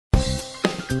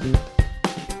Hello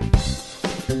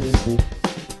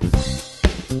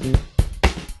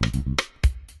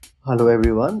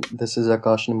everyone, this is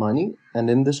Akash Namani, and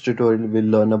in this tutorial we'll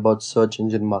learn about search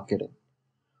engine marketing.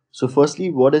 So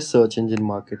firstly, what is search engine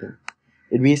marketing?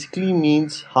 It basically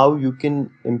means how you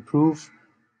can improve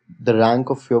the rank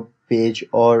of your page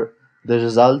or the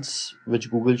results which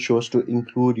Google shows to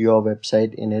include your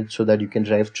website in it so that you can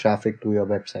drive traffic to your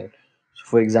website. So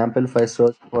for example, if I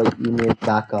search for email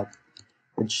backup,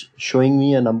 it's showing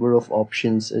me a number of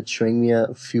options. It's showing me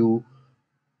a few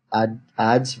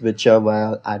ads which are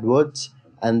via AdWords,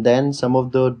 and then some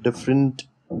of the different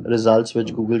results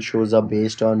which Google shows are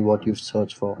based on what you've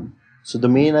searched for. So the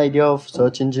main idea of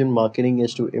search engine marketing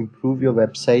is to improve your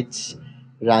website's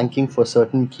ranking for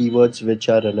certain keywords which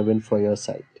are relevant for your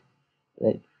site,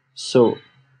 right? So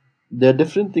there are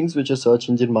different things which a search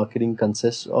engine marketing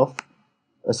consists of.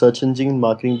 A search engine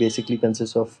marketing basically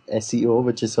consists of SEO,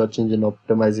 which is search engine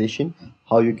optimization,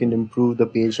 how you can improve the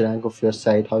page rank of your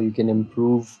site, how you can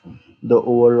improve the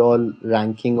overall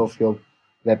ranking of your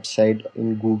website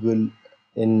in Google,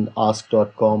 in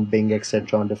ask.com, Bing,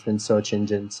 etc., on different search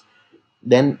engines.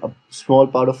 Then a small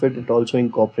part of it also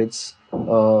incorporates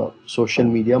social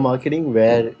media marketing,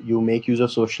 where you make use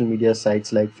of social media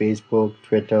sites like Facebook,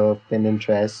 Twitter,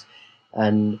 Pinterest,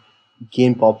 and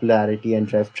gain popularity and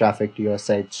drive traffic to your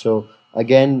site. So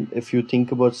again, if you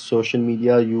think about social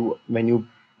media, you when you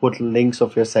put links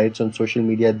of your sites on social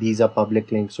media, these are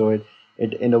public links, so it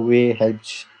in a way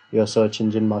helps your search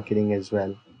engine marketing as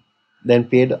well. Then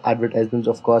paid advertisements,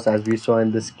 of course, as we saw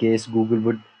in this case, Google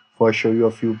would first show you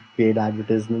a few paid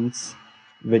advertisements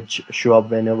which show up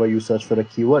whenever you search for a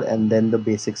keyword, and then the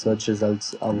basic search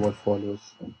results are what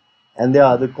follows. And there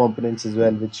are other components as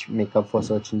well which make up for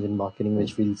search engine marketing,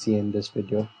 which we'll see in this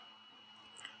video.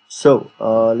 So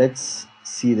let's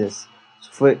see this.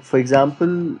 So for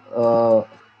example,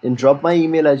 in drop my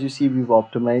email, as you see, we've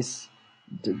optimized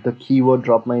the keyword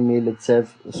drop my mail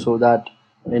itself so that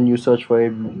when you search for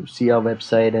it, you see our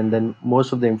website, and then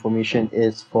most of the information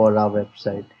is for our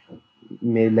website.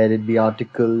 May let it be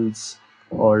articles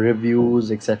or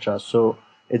reviews, etc. So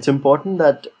it's important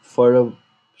that for a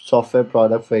software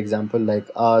product, for example, like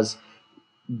ours,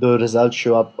 the results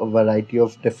show up a variety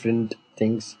of different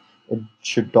things. It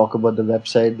should talk about the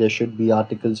website. There should be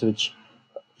articles which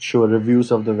show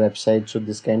reviews of the website. So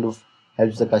this kind of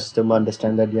helps the customer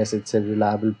understand that yes, it's a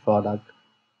reliable product,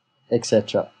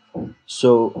 etc.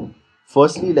 So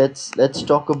firstly, let's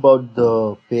talk about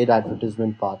the paid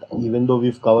advertisement part. Even though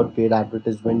we've covered paid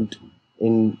advertisement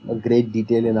in a great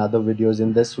detail in other videos,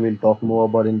 in this we'll talk more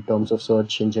about in terms of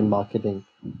search engine marketing.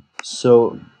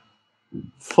 So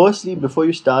firstly, before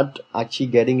you start actually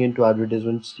getting into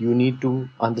advertisements, you need to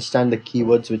understand the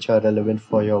keywords which are relevant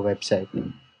for your website.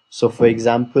 So for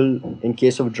example, in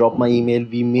case of drop my email,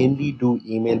 we mainly do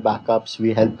email backups.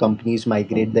 We help companies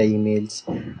migrate their emails,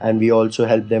 and we also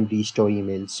help them restore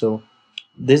emails. So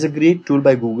there's a great tool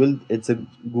by Google. It's a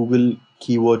Google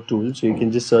keyword tool. So you can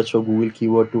just search for Google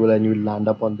keyword tool and you'll land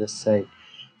up on this site.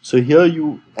 So here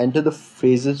you enter the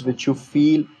phrases which you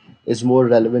feel is more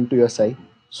relevant to your site.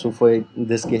 So for in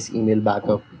this case, email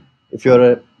backup. If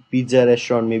you're a pizza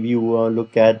restaurant, maybe you want to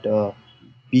look at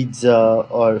pizza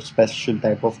or special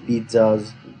type of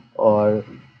pizzas or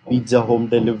pizza home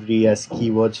delivery as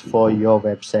keywords for your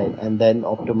website, and then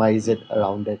optimize it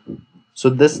around it.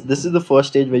 So this is the first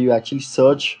stage where you actually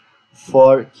search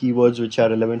for keywords which are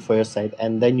relevant for your site,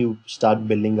 and then you start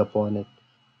building upon it.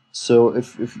 So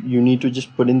if you need to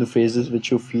just put in the phrases which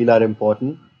you feel are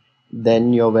important,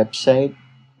 then your website,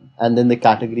 and then the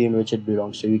category in which it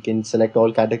belongs. So you can select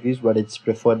all categories, but it's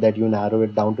preferred that you narrow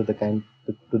it down to the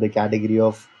category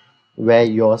of where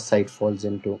your site falls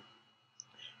into.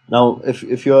 Now,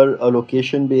 if you're a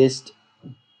location based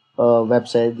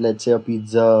website, let's say a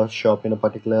pizza shop in a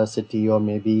particular city, or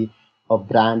maybe a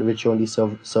brand which only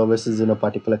services in a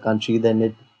particular country,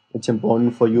 then it's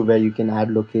important for you where you can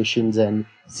add locations and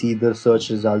see the search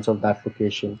results of that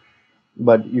location.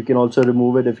 But you can also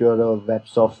remove it if you're a web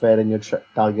software and you're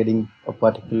targeting a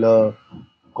particular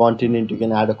continent. You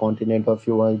can add a continent, or if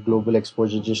you want global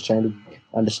exposure, just trying to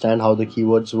understand how the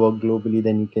keywords work globally,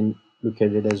 then you can look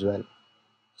at it as well.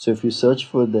 So if you search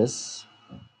for this,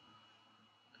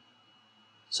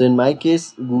 so in my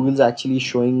case, Google's actually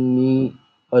showing me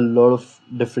a lot of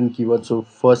different keywords. So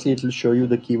firstly, it will show you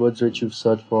the keywords which you've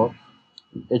searched for.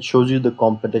 It shows you the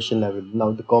competition level.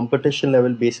 Now the competition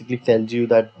level basically tells you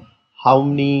that how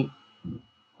many,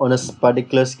 on a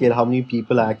particular scale, how many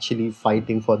people are actually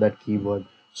fighting for that keyword.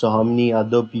 So how many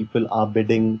other people are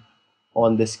bidding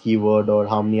on this keyword, or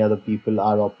how many other people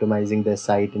are optimizing their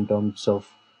site in terms of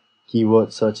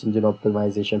keyword search engine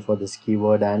optimization for this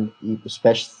keyword, and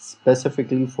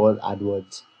specifically for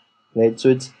AdWords, right?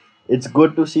 So it's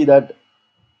good to see that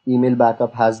email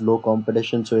backup has low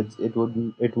competition, so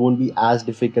it won't be as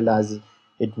difficult as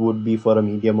it would be for a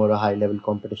medium or a high level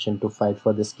competition to fight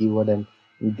for this keyword and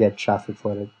get traffic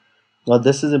for it. Now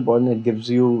this is important. It gives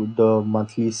you the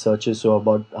monthly searches, so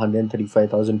about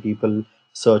 135,000 people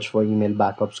search for email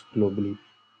backups globally.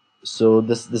 So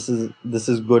this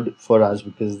is good for us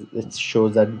because it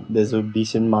shows that there's a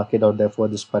decent market out there for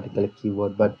this particular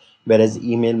keyword. But whereas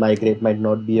email migrate might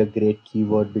not be a great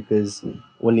keyword because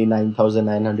only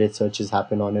 9,900 searches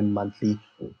happen on it monthly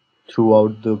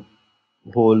throughout the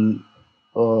whole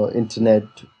internet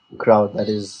crowd that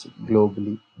is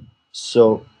globally.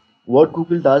 So what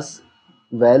Google does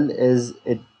well is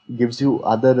it gives you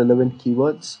other relevant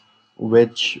keywords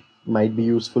which might be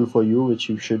useful for you, which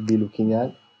you should be looking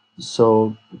at.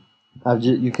 So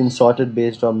you can sort it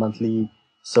based on monthly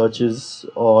searches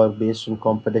or based on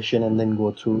competition and then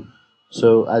go through.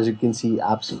 So as you can see,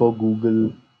 apps for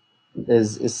Google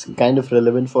is kind of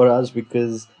relevant for us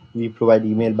because we provide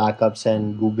email backups,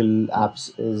 and Google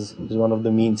Apps is one of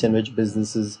the means in which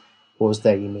businesses host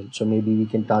their email. So maybe we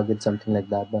can target something like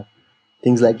that. But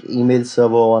things like email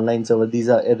server, online server, these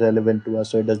are irrelevant to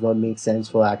us, so it does not make sense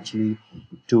for actually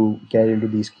to get into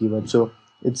these keywords. So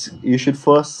it's you should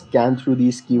first scan through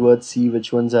these keywords, see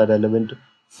which ones are relevant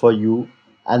for you,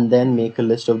 and then make a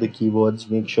list of the keywords.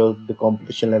 Make sure the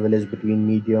competition level is between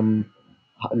medium,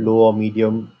 low or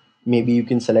medium. Maybe you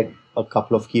can select a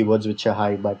couple of keywords which are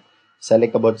high, but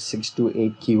select about 6 to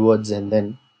 8 keywords and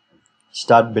then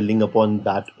start building upon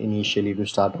that initially to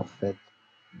start off with.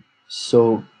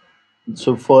 So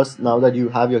first, now that you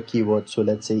have your keywords, so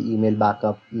let's say email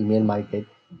backup, email migrate,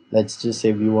 let's just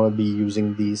say we want to be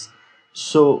using these.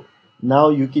 So now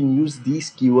you can use these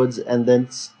keywords and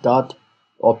then start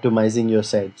optimizing your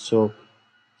site. So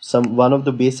some one of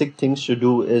the basic things to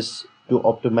do is to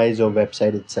optimize your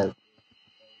website itself.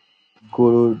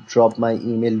 Go to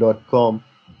dropmyemail.com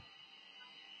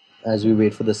as we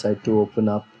wait for the site to open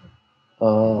up.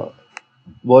 Uh,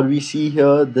 what we see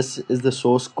here, this is the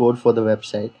source code for the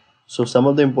website. So some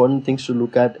of the important things to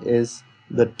look at is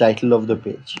the title of the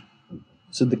page.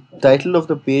 So the title of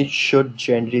the page should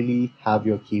generally have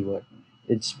your keyword.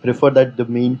 It's preferred that the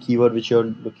main keyword which you're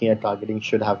looking at targeting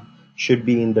should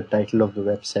be in the title of the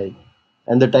website.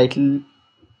 And the title,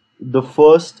 the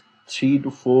first 3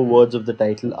 to 4 words of the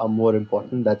title are more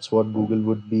important. That's what Google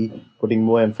would be putting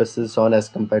more emphasis on as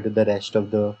compared to the rest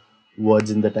of the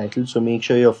words in the title. So make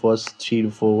sure your first 3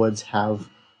 to 4 words have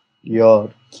your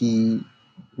key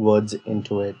words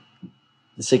into it.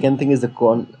 The second thing is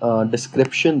the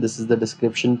description. This is the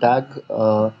description tag.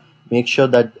 Make sure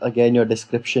that again your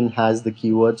description has the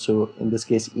keyword. So in this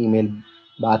case, email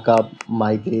backup,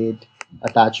 migrate,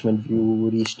 attachment view,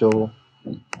 restore,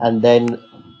 and then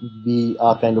we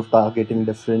are kind of targeting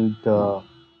different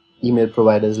email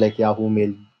providers like Yahoo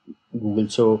Mail, Google.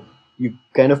 So you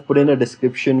kind of put in a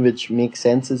description which makes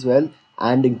sense as well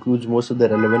and includes most of the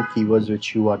relevant keywords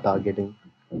which you are targeting.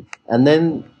 And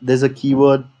then there's a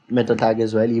keyword meta tag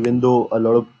as well, even though a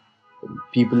lot of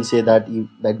people say that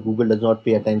that Google does not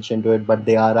pay attention to it, but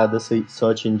there are other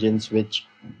search engines which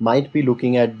might be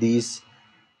looking at these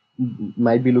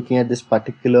might be looking at this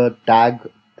particular tag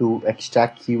to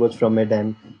extract keywords from it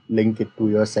and link it to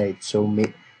your site. So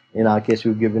in our case,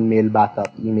 we've given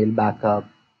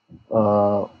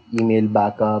uh, email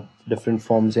backup, different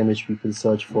forms in which people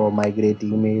search for migrate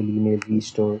email, email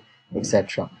restore,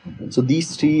 etc. So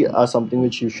these three are something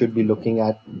which you should be looking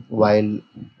at while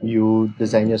you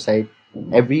design your site.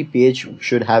 Every page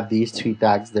should have these three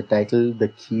tags: the title, the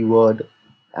keyword,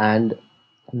 and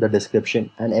the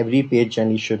description. And every page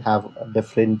generally should have a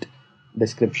different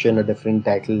description, a different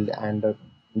title, and a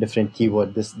different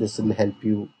keyword. This will help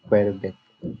you quite a bit.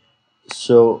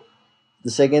 So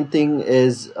the second thing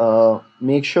is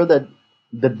make sure that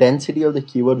the density of the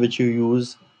keyword which you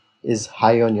use is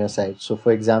high on your site. So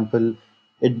for example,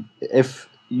 if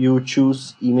you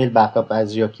choose email backup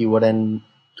as your keyword and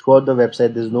throughout the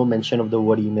website there's no mention of the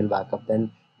word email backup,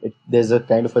 then there's a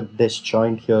kind of a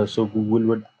disjoint here. So Google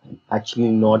would actually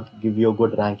not give you a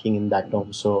good ranking in that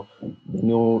term. So when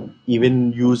you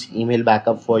even use email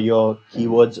backup for your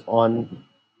keywords on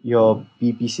your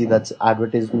PPC, that's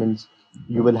advertisements,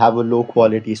 you will have a low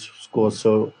quality score.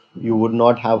 So you would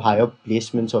not have higher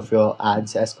placements of your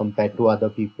ads as compared to other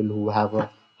people who have a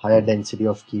higher density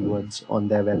of keywords on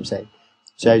their website.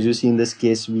 So as you see in this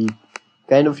case, we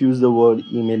kind of use the word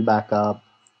email backup,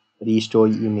 restore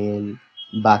email,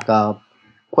 backup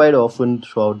quite often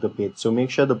throughout the page. So make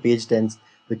sure the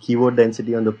keyword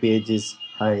density on the page is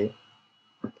high.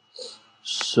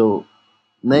 So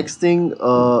next thing,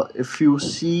 if you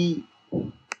see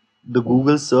the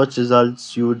Google search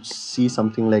results, you would see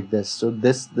something like this. So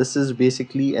this is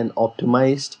basically an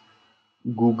optimized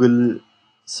Google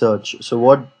search. So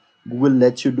what Google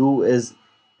lets you do is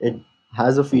it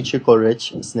has a feature called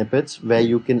rich snippets where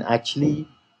you can actually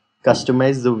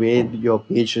customize the way your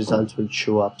page results will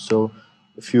show up. So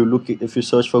if you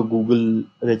search for Google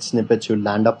rich snippets, you'll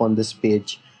land up on this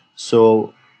page.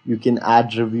 So you can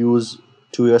add reviews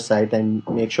to your site and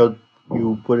make sure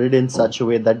you put it in such a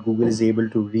way that Google is able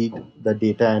to read the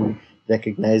data and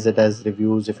recognize it as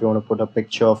reviews. If you want to put a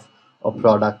picture of a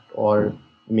product or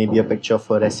maybe a picture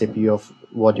of a recipe of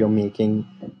what you're making,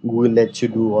 Google lets you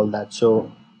do all that.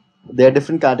 So there are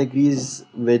different categories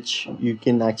which you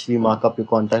can actually mark up your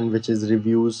content, which is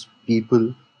reviews,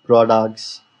 people,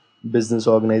 products, business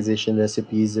organization,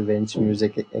 recipes, events,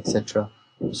 music, etc.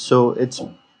 So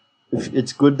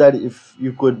it's good that if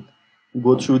you could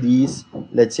go through these.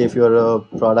 Let's say if you're a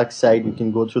product site, you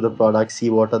can go through the product, see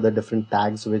what are the different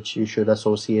tags which you should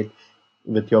associate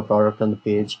with your product on the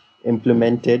page,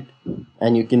 implement it,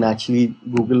 and you can actually,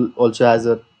 Google also has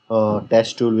a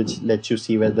test tool which lets you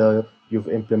see whether you've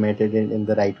implemented it in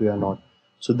the right way or not.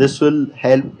 So this will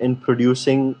help in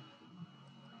producing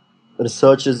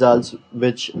research results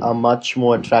which are much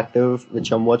more attractive,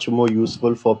 which are much more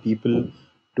useful for people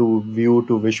to view,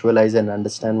 to visualize, and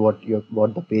understand what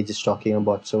the page is talking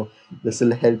about. So this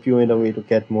will help you in a way to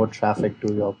get more traffic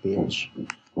to your page.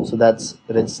 So that's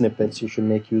rich snippets. You should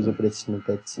make use of rich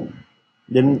snippets.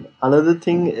 Then another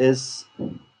thing is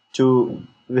to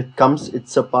which comes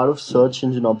it's a part of search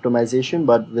engine optimization,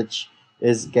 but which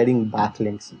is getting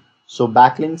backlinks. So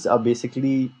backlinks are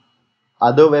basically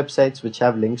other websites which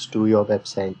have links to your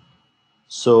website.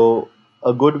 So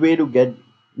a good way to get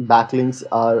backlinks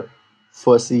are,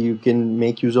 firstly, you can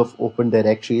make use of open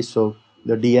directories. So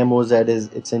the DMOZ is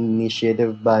it's an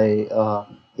initiative by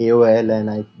AOL,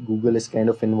 and Google is kind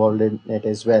of involved in it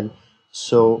as well.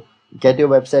 So get your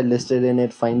website listed in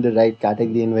it, find the right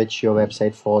category in which your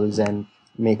website falls, and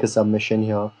make a submission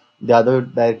here. The other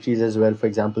directories as well, for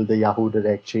example, the Yahoo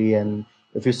directory, and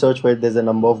if you search for it, there's a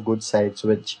number of good sites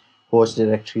which host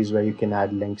directories where you can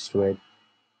add links to it.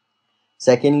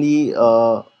 Secondly,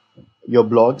 your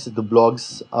blogs. The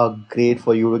blogs are great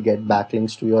for you to get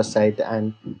backlinks to your site,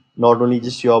 and not only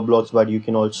just your blogs, but you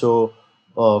can also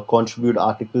contribute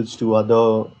articles to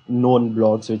other known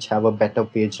blogs which have a better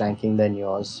page ranking than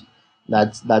yours.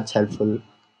 That's helpful.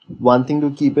 One thing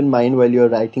to keep in mind while you're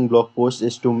writing blog posts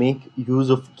is to make use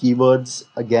of keywords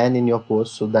again in your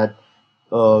post, so that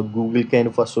Google kind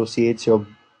of associates your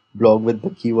blog with the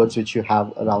keywords which you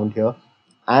have around here.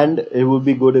 And it would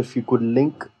be good if you could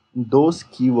link those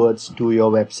keywords to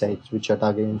your websites which are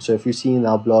targeting. So if you see in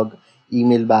our blog,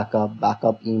 email backup,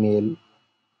 backup email,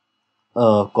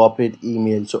 corporate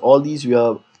email. So all these we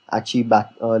are actually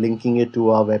back linking it to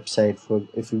our website. For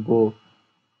if you go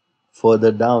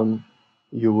further down,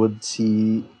 you would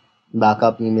see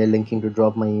backup email linking to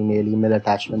drop my email, email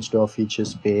attachments to our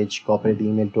features page, corporate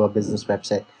email to our business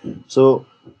website. So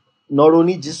not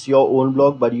only just your own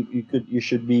blog, but you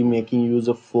should be making use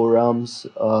of forums,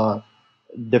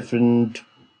 different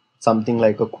something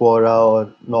like a Quora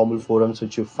or normal forums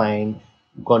which you find,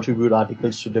 contribute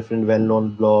articles to different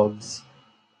well-known blogs,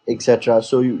 etc.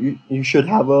 So you should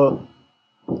have a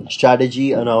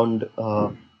strategy around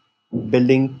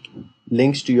building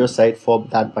links to your site for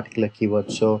that particular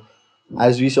keyword. So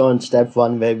as we saw in step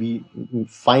one, where we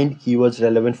find keywords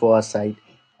relevant for our site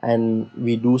and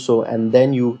we do so, and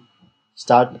then you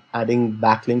start adding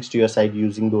backlinks to your site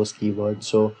using those keywords,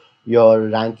 so your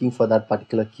ranking for that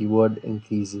particular keyword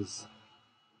increases.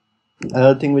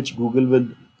 Another thing which Google will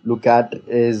look at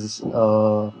is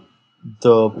the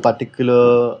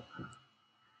particular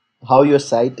how your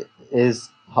site is,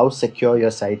 how secure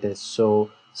your site is. So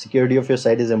security of your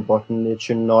site is important. It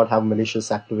should not have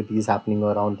malicious activities happening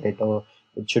around it, or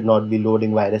it should not be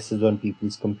loading viruses on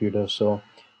people's computers. So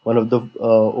one of the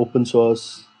open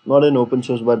source, not an open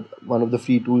source, but one of the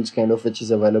free tools kind of which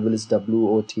is available is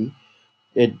WOT.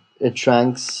 It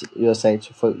ranks your site.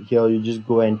 So for here you just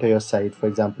go enter your site, for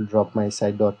example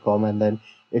dropmysite.com, and then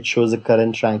it shows the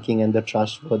current ranking and the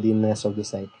trustworthiness of the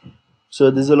site.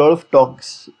 So there's a lot of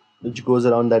talks which goes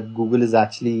around that Google is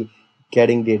actually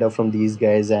getting data from these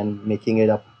guys and making it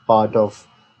a part of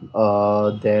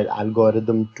their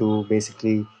algorithm to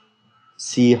basically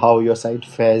see how your site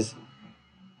fares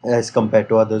as compared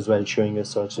to others while showing your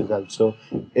search results. So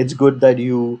it's good that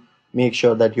you make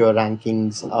sure that your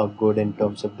rankings are good in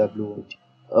terms of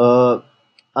WOT.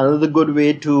 Another good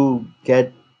way to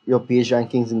get your page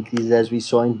rankings increased, as we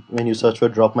saw when you search for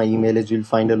drop my email, is you'll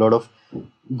find a lot of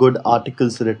good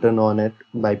articles written on it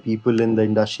by people in the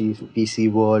industry,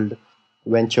 PC World,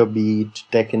 VentureBeat,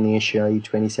 Tech in Asia,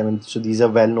 E27. So these are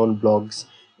well-known blogs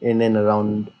in and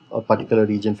around a particular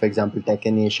region. For example, Tech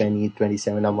in Asia and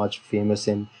E27 are much famous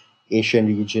in Asian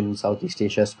region, Southeast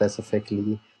Asia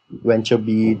specifically.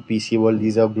 VentureBeat, PC World,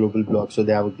 these are global blogs, so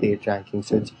they have a great ranking.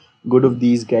 So it's good if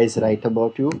these guys write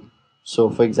about you.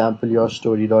 So, for example, your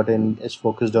story.in is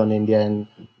focused on India, and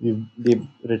they've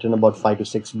written about 5 to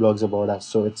 6 blogs about us.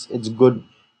 So it's good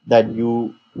that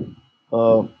you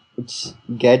uh,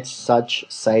 get such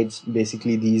sites.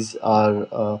 Basically, these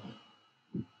are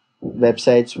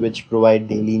websites which provide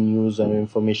daily news and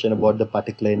information about the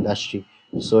particular industry.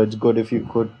 So it's good if you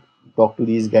could talk to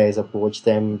these guys, approach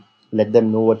them, let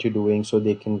them know what you're doing so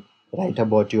they can write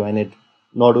about you. And it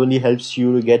not only helps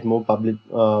you to get more public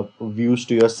views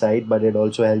to your site, but it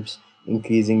also helps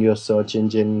increasing your search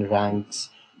engine ranks,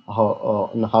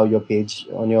 on how your page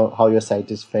on your how your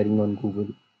site is faring on Google.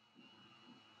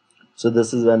 So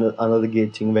this is another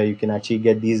great thing where you can actually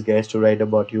get these guys to write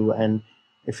about you, and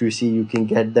if you see you can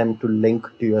get them to link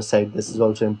to your site. This is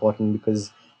also important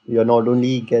because you're not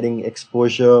only getting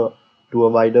exposure to a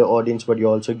wider audience, but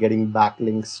you're also getting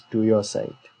backlinks to your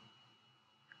site.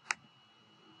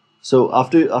 So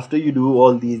after you do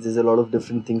all these, there's a lot of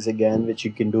different things again which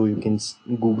you can do. You can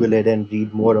Google it and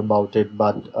read more about it.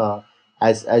 But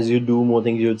as you do more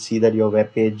things, you'd see that your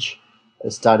web page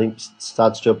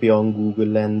starts to appear on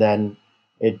Google, and then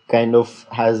it kind of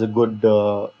has a good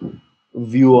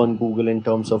view on Google in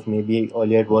terms of maybe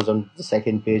earlier it was on the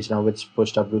second page, now it's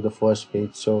pushed up to the first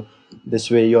page. So this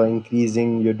way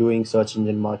you're doing search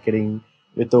engine marketing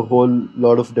with a whole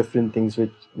lot of different things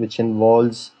which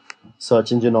involves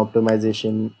search engine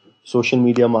optimization, social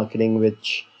media marketing,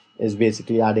 which is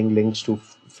basically adding links to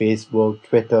Facebook,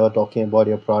 Twitter, talking about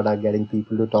your product, getting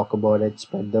people to talk about it,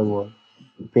 spread the word.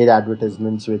 Paid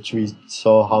advertisements, which we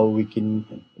saw how we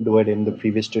can do it in the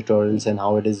previous tutorials and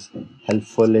how it is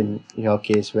helpful in your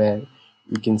case where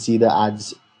you can see the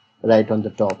ads right on the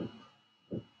top.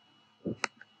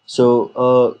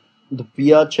 So the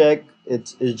PR check,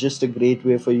 it's just a great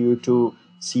way for you to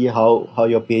see how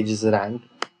your page is ranked.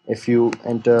 If you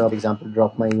enter, for example,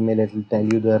 drop my email, it will tell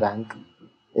you the rank.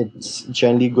 It's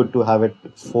generally good to have it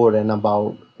 4 and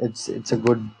above. It's a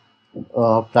good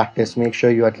practice. Make sure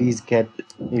you at least get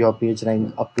your page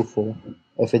rank up to 4.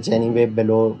 If it's anywhere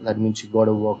below, that means you got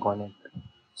to work on it.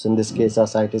 So in this case, our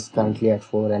site is currently at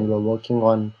 4, and we're working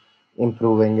on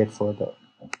improving it further,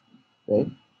 right?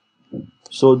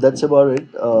 So that's about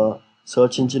it.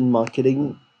 Search engine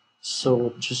marketing.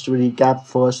 So just to recap,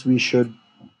 first we should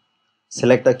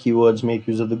select our keywords, make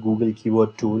use of the Google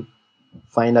keyword tool,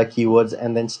 find our keywords,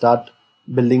 and then start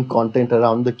building content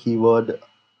around the keyword,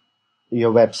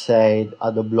 your website,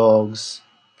 other blogs.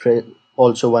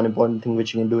 Also, one important thing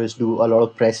which you can do is do a lot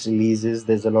of press releases.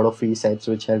 There's a lot of free sites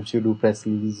which helps you do press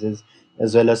releases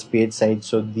as well as paid sites.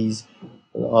 So these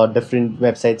different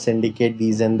websites indicate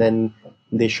these, and then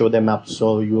they show them up.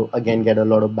 So you again get a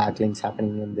lot of backlinks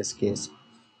happening in this case.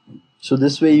 So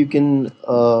this way you can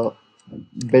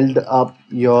build up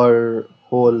your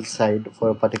whole site for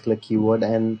a particular keyword,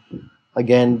 and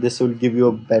again this will give you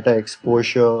a better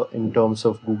exposure in terms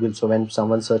of Google. So when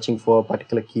someone's searching for a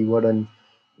particular keyword and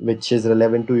which is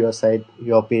relevant to your site,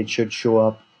 your page should show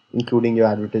up including your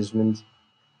advertisements,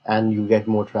 and you get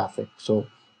more traffic. So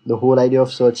the whole idea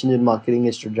of search engine marketing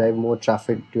is to drive more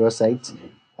traffic to your sites,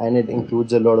 and it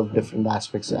includes a lot of different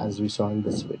aspects as we saw in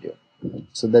this video.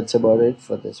 So that's about it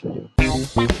for this video.